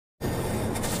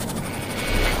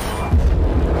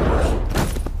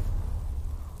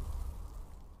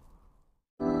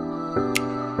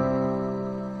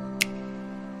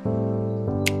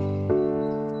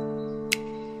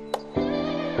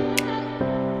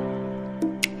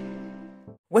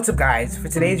What's up, guys? For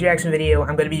today's reaction video,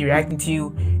 I'm going to be reacting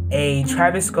to a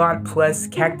Travis Scott plus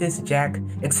Cactus Jack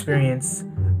Experience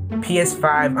PS5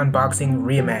 unboxing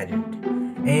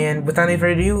reimagined. And without any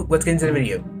further ado, let's get into the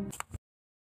video.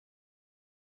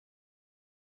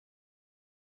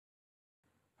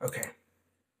 Okay.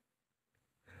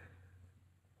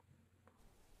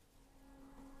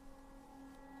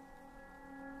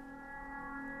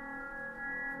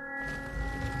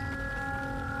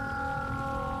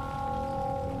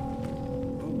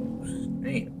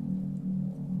 Damn.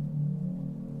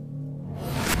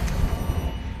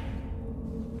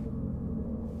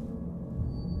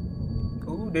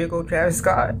 Ooh, there go Travis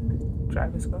Scott.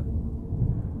 Travis Scott.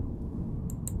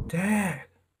 Dad,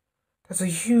 that's a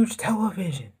huge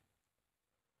television.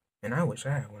 And I wish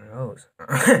I had one of those.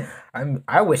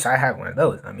 I wish I had one of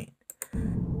those. I mean,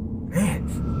 man.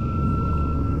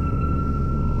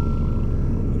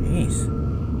 Jeez.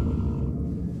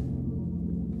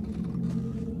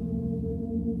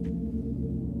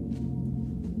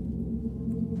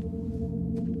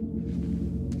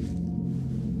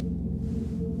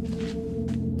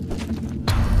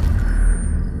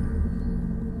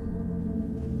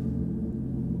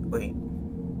 Wait.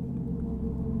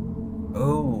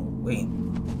 Oh, wait.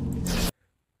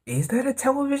 Is that a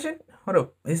television? Hold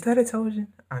up. Is that a television?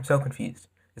 I'm so confused.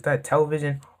 Is that a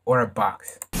television or a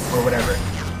box? Or whatever.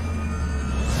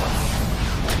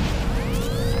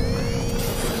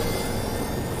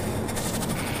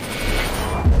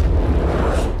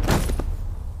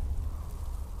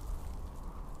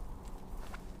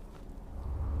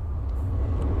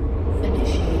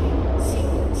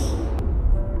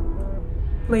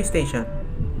 PlayStation.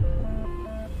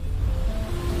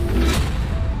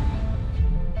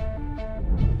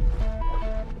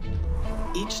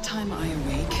 Each time I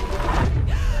awake,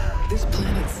 this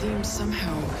planet seems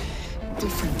somehow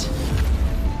different.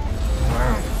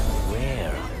 Wow.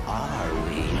 Where are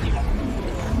we?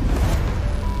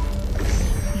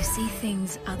 You see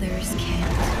things others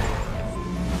can't.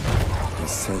 It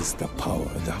says the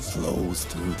power that flows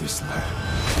through this land.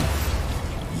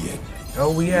 Yet Oh,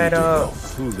 we had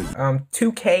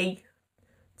 2K20,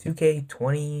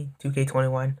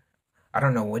 2K21. I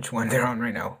don't know which one they're on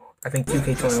right now. I think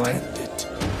 2K21.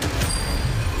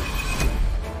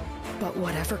 But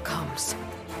whatever comes,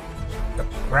 The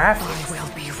graphics. I will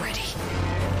be ready.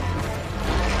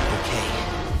 Okay,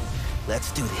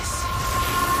 let's do this.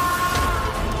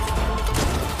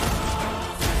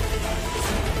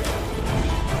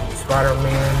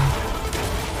 Spider-Man,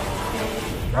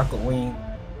 Rocket League.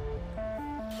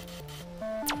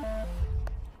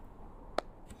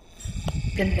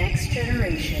 The next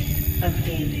generation of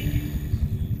gaming.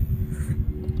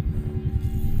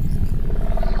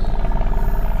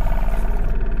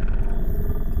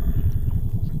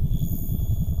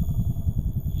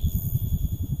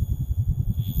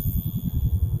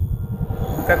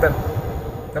 Look at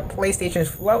the PlayStation's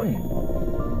floating.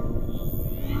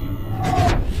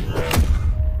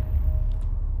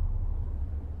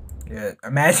 Yeah,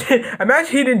 imagine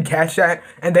he didn't catch that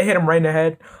and they hit him right in the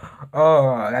head.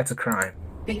 Oh, that's a crime.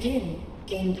 Begin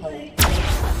gameplay.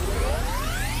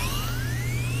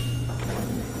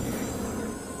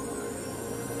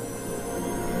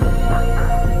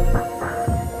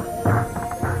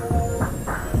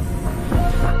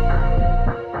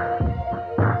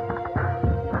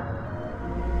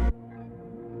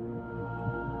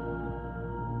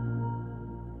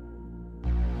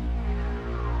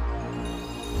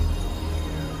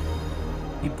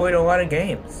 He played a lot of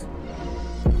games.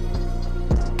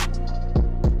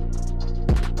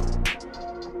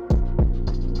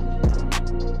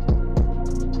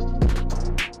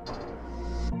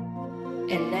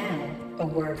 And now, a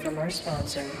word from our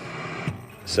sponsor.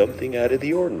 Something out of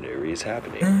the ordinary is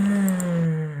happening. I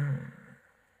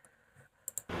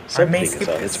may Something skip is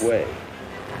on this. its way.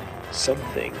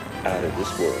 Something out of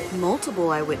this world. Multiple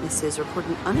eyewitnesses report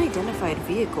an unidentified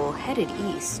vehicle headed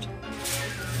east.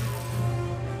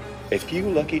 A few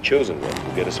lucky chosen ones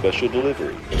will get a special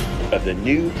delivery of the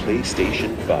new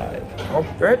PlayStation 5. Oh,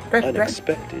 bet.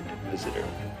 Unexpected visitor.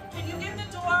 Can you get the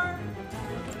door?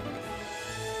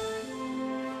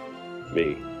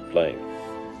 Me, playing.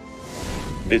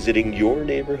 Visiting your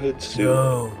neighborhood soon.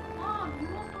 Yo. Mom, you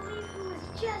won't believe who was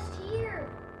just here.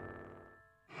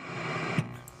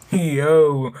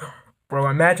 Yo. Bro,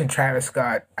 imagine Travis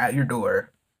Scott at your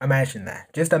door. Imagine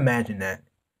that. Just imagine that.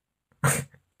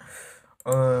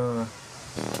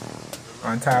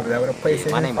 On top of that, with a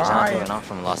PlayStation 5. My name is Andre, and I'm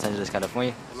from Los Angeles,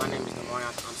 California. My name is Lamar.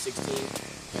 I'm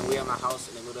 16, and we have my house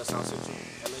in the middle of South Central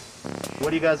LA.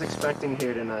 What are you guys expecting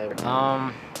here tonight?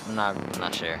 I'm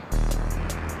not sure.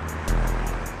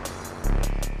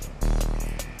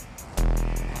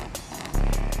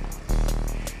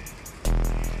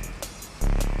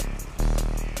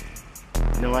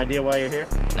 No idea why you're here?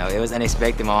 No, it was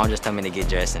unexpected. My mom just told me to get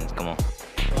dressed and come on.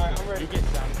 Alright, I'm ready. Get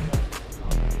down.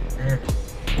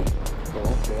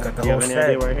 Got the Do you whole have any set.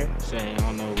 idea why you're here? Say, I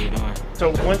don't know what we're doing. So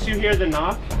once you hear the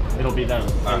knock, it'll be them.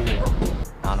 I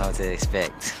don't know what to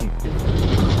expect.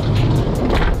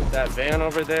 That van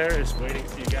over there is waiting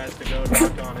for you guys to go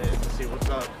knock on it and see what's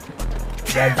up.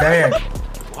 That van.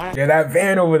 What? Yeah, that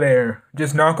van over there.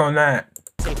 Just knock on that.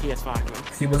 Say PS5,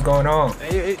 man. See what's going on.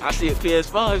 I see a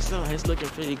PS5, so it's looking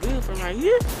pretty good from right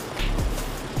here.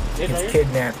 It's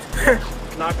kidnapped.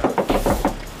 Knock on it.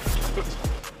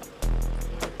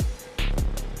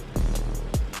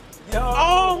 Yo!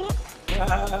 Oh!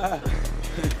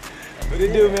 What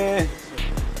it do, man?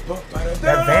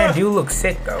 That van do look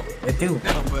sick though. It do.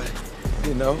 No, but,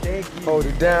 you know, hold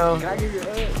it down. Can I give you a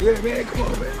hug? Yeah, man, come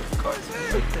on, man.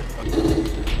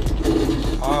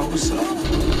 What's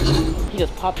up? He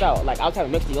just popped out. Like, I was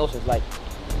having mixed emotions. Like,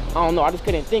 I don't know. I just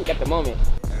couldn't think at the moment.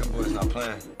 That boy's not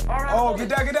playing. Oh, get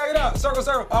down, get down, get down. Circle,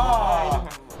 circle. Oh.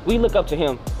 We look up to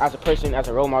him as a person, as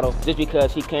a role model, just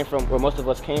because he came from where most of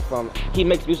us came from. He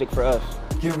makes music for us.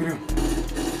 Get him, get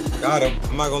him. Got him.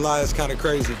 I'm not gonna lie, it's kind of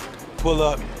crazy. Pull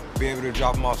up, be able to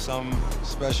drop him off something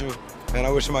special. And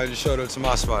I wish somebody just showed up to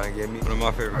my spot and gave me one of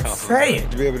my favorite compliments.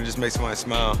 To be able to just make somebody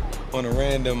smile on a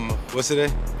random, what's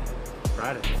today?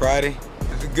 Friday. Friday?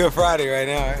 It's a good Friday right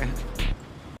now, right?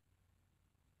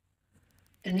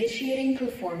 Initiating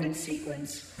performance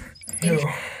sequence. Yo,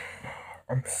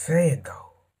 I'm saying though.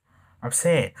 I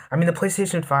mean, the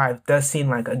PlayStation 5 does seem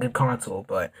like a good console,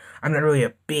 but I'm not really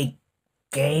a big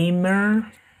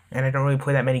gamer, and I don't really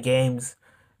play that many games,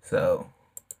 so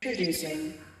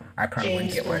Introducing I probably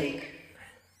wouldn't James get one. Blake.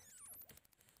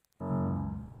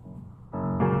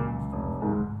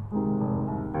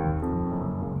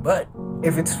 But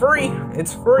if it's free,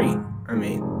 it's free. I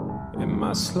mean, In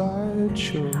my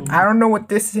slideshow. I don't know what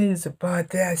this is, but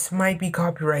this might be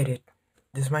copyrighted.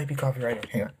 This might be copyrighted.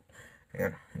 Hang on.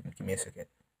 Give me a second.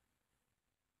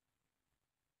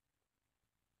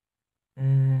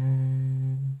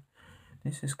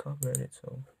 This is copyrighted,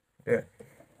 so yeah.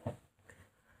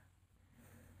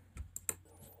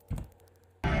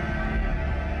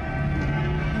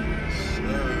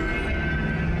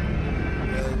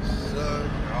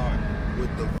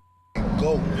 With the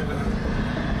goat.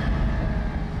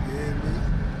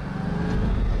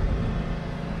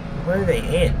 What are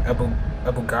they in? A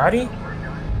Bugatti?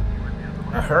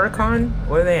 A Huracan?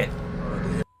 What are they in?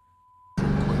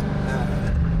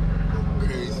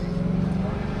 Crazy.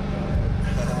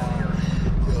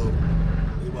 Yo,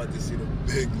 we about to see the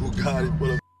big Bugatti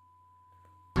full of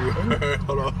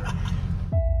hold on.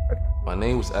 My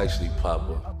name was actually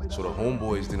Papa, so the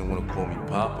homeboys didn't want to call me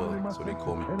Papa, so they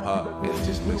called me Pop, and it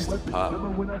just mixed the pop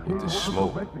with the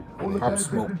smoke, and Pop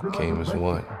Smoke came as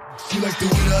one. You like the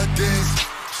way that I dance?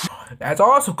 That's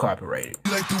also copyrighted.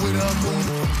 You like the way that I move?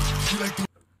 You like the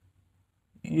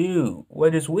Ew,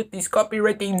 what is with these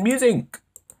copyrighting music?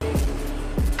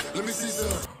 Let me see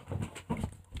some.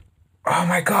 Oh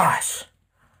my gosh.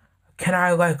 Can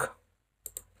I like...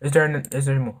 Is there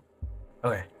more?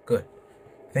 Okay, good.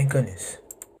 Thank goodness.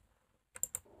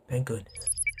 Thank goodness.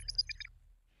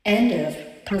 End of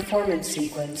performance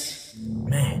sequence.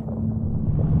 Man.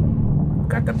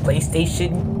 Got the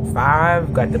PlayStation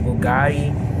 5, got the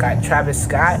Bugatti, got Travis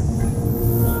Scott.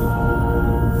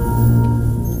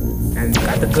 And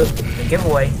got the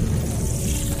giveaway.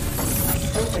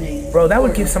 Opening. Bro, that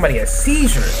would give somebody a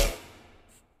seizure.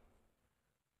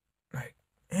 Like,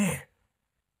 man.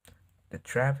 The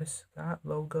Travis Scott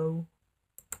logo.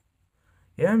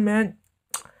 Yeah, man.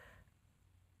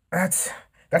 That's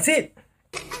it.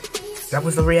 That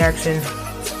was the reaction.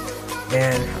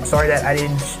 And I'm sorry that I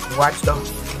didn't watch the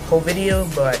whole video,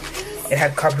 but it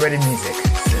had copyrighted music.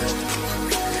 So,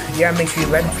 yeah, make sure you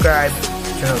like, subscribe,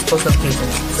 turn on post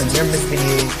notifications so you never miss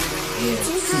videos, and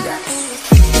see that.